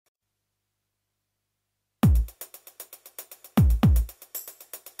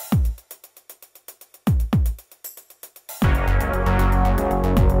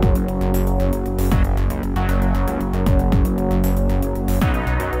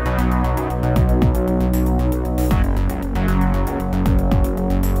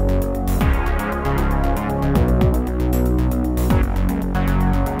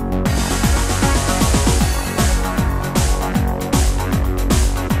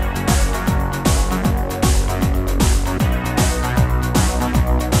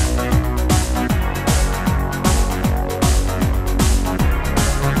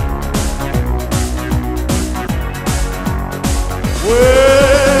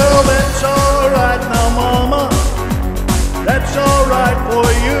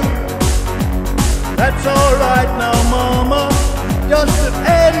That's alright now, mama, just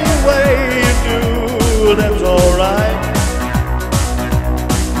any way you do. That's alright,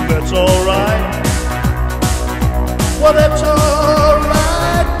 that's alright. Well, that's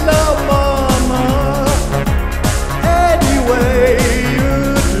alright now, mama, any way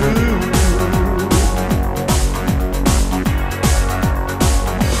you do.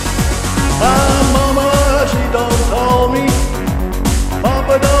 My mama, she don't call me,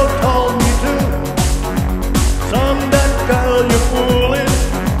 papa don't call me too. Son, that girl you're fooling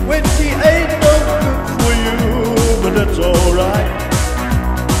when she ain't no good for you. But that's alright,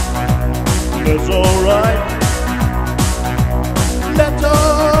 that's alright. That's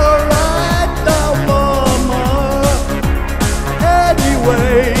alright now, mama, any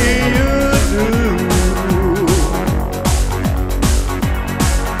way you do.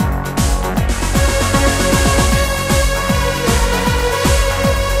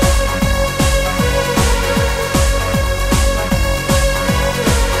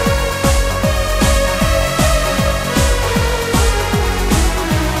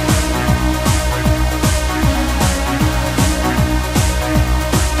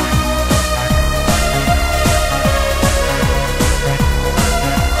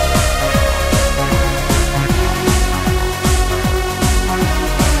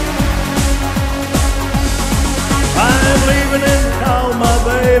 I'm leaving in town, my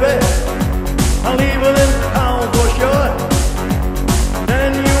baby, I'm leaving in town for sure.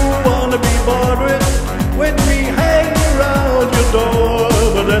 Then you wanna be bothered with me hanging around your door.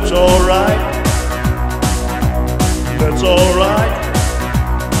 But that's alright, that's alright.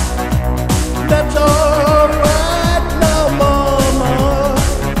 That's alright now, mama,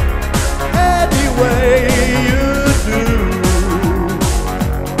 any way you do.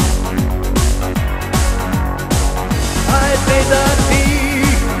 I say that dee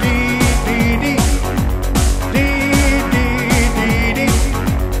dee dee dee dee dee dee dee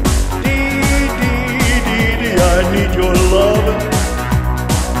dee dee dee. I need your love.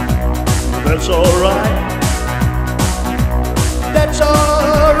 That's alright. That's alright.